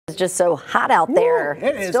just so hot out there.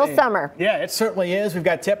 It's still summer. Yeah, it certainly is. We've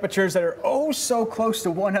got temperatures that are so close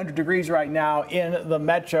to 100 degrees right now in the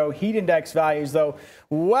metro. Heat index values, though,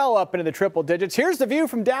 well up into the triple digits. Here's the view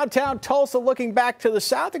from downtown Tulsa looking back to the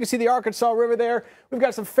south. You can see the Arkansas River there. We've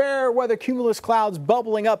got some fair weather cumulus clouds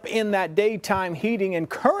bubbling up in that daytime heating. And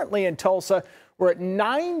currently in Tulsa, we're at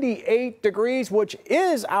 98 degrees, which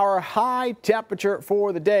is our high temperature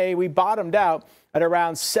for the day. We bottomed out at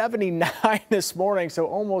around 79 this morning, so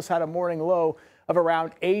almost had a morning low of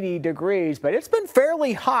around 80 degrees. But it's been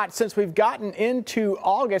fairly hot since we've gotten into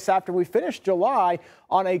August after we finished July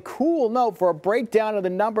on a cool note. For a breakdown of the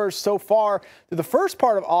numbers so far through the first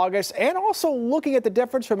part of August, and also looking at the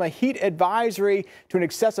difference from a heat advisory to an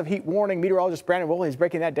excessive heat warning, meteorologist Brandon Woolley is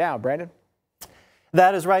breaking that down. Brandon?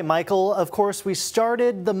 That is right, Michael. Of course, we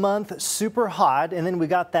started the month super hot, and then we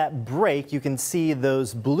got that break. You can see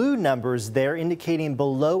those blue numbers there indicating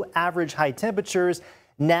below average high temperatures.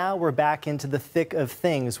 Now we're back into the thick of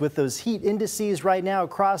things with those heat indices right now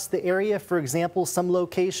across the area. For example, some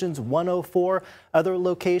locations 104, other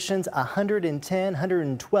locations 110,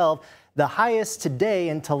 112. The highest today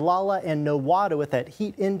in Talala and Nowata with that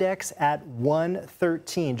heat index at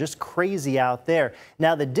 113. Just crazy out there.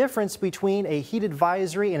 Now, the difference between a heat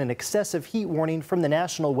advisory and an excessive heat warning from the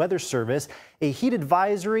National Weather Service, a heat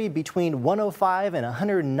advisory between 105 and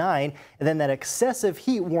 109, and then that excessive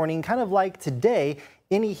heat warning, kind of like today,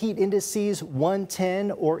 any heat indices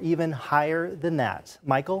 110 or even higher than that.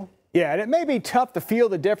 Michael? Yeah, and it may be tough to feel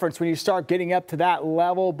the difference when you start getting up to that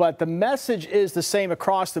level, but the message is the same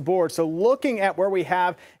across the board. So looking at where we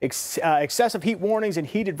have excessive heat warnings and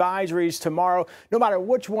heat advisories tomorrow, no matter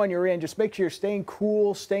which one you're in, just make sure you're staying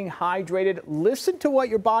cool, staying hydrated. Listen to what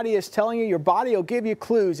your body is telling you. Your body will give you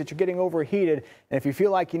clues that you're getting overheated. And if you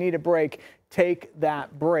feel like you need a break, take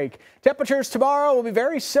that break. Temperatures tomorrow will be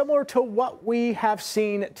very similar to what we have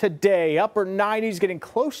seen today. Upper 90s, getting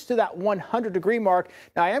close to that 100-degree mark.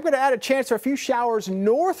 Now, I am going to add a chance for a few showers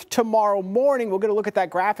north tomorrow morning. We're going to look at that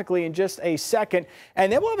graphically in just a second.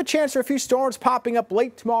 And then we'll have a chance for a few storms popping up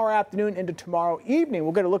late tomorrow afternoon into tomorrow evening.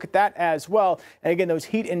 We're going to look at that as well. And again, those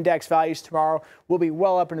heat index values tomorrow will be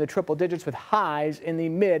well up into the triple digits with highs in the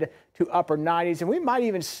mid to upper 90s, and we might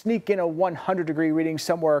even sneak in a 100-degree reading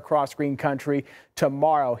somewhere across green country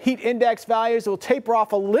tomorrow. Heat index values will taper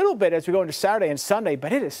off a little bit as we go into Saturday and Sunday,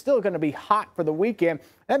 but it is still going to be hot for the weekend.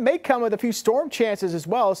 That may come with a few storm chances as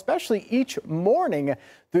well, especially each morning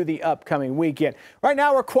through the upcoming weekend. Right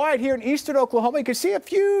now, we're quiet here in eastern Oklahoma. You can see a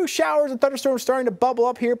few showers and thunderstorms starting to bubble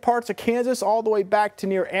up here, parts of Kansas, all the way back to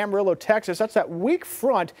near Amarillo, Texas. That's that weak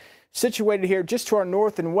front situated here just to our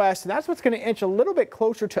north and west, and that's what's going to inch a little bit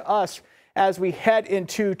closer to us as we head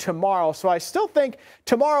into tomorrow. So I still think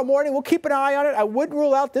tomorrow morning we'll keep an eye on it. I wouldn't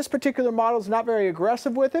rule out this particular model is not very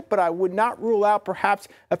aggressive with it, but I would not rule out perhaps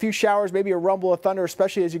a few showers, maybe a rumble of thunder,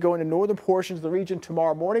 especially as you go into northern portions of the region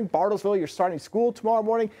tomorrow morning. Bartlesville, you're starting school tomorrow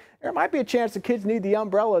morning. There might be a chance the kids need the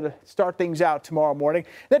umbrella to start things out tomorrow morning.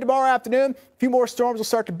 Then tomorrow afternoon, a few more storms will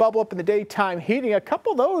start to bubble up in the daytime heating. A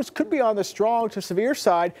couple of those could be on the strong to severe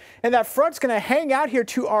side, and that front's going to hang out here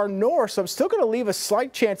to our north, so I'm still going to leave a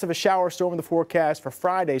slight chance of a shower storm in the forecast for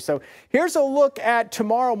Friday. So here's a look at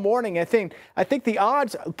tomorrow morning. I think the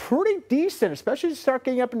odds are pretty decent, especially as you start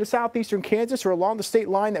getting up into southeastern Kansas or along the state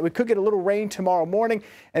line, that we could get a little rain tomorrow morning,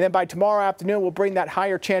 and then by tomorrow afternoon, we'll bring that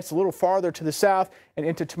higher chance a little farther to the south and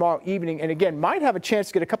into tomorrow evening. And again, might have a chance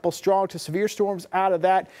to get a couple strong to severe storms out of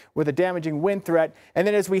that with a damaging wind threat. And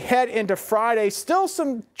then as we head into Friday, still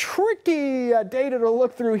some tricky data to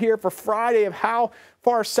look through here for Friday of how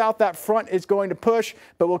far south that front is going to push,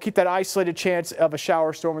 but we'll keep that isolated chance of a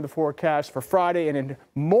shower storm in the forecast for Friday, and in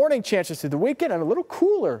morning chances through the weekend and a little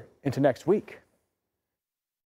cooler into next week.